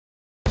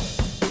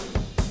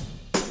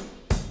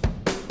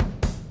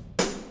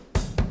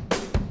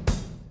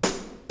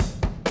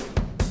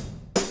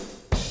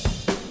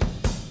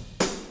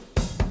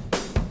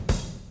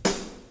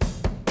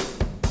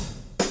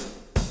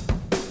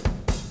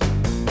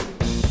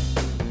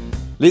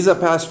LISA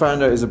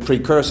Pathfinder is a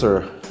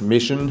precursor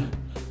mission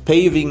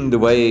paving the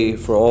way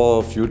for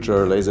all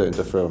future laser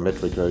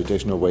interferometric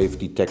gravitational wave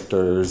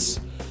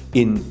detectors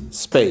in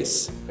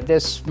space.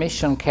 This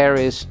mission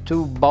carries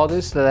two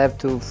bodies that have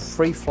to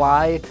free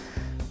fly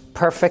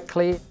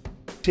perfectly.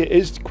 It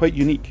is quite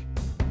unique.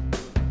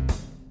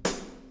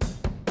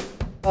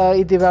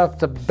 It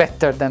developed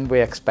better than we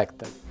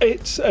expected.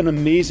 It's an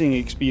amazing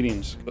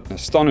experience. An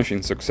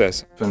astonishing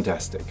success.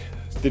 Fantastic.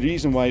 The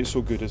reason why it's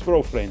so good is we're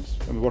all friends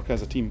and we work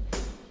as a team.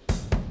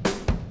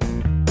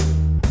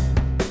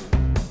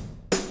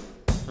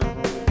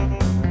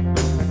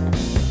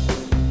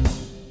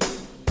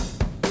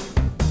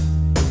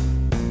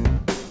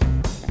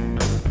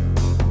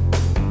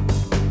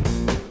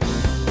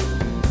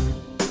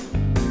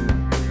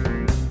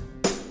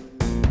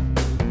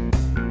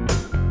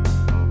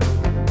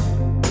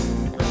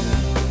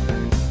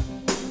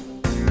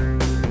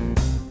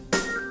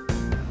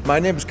 My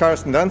name is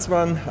Carsten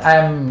Danzmann.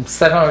 I'm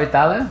Stefano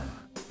Vitale.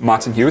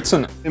 Martin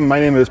Hewitson. My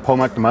name is Paul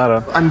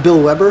McNamara. I'm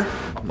Bill Weber.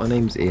 My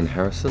name's Ian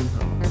Harrison.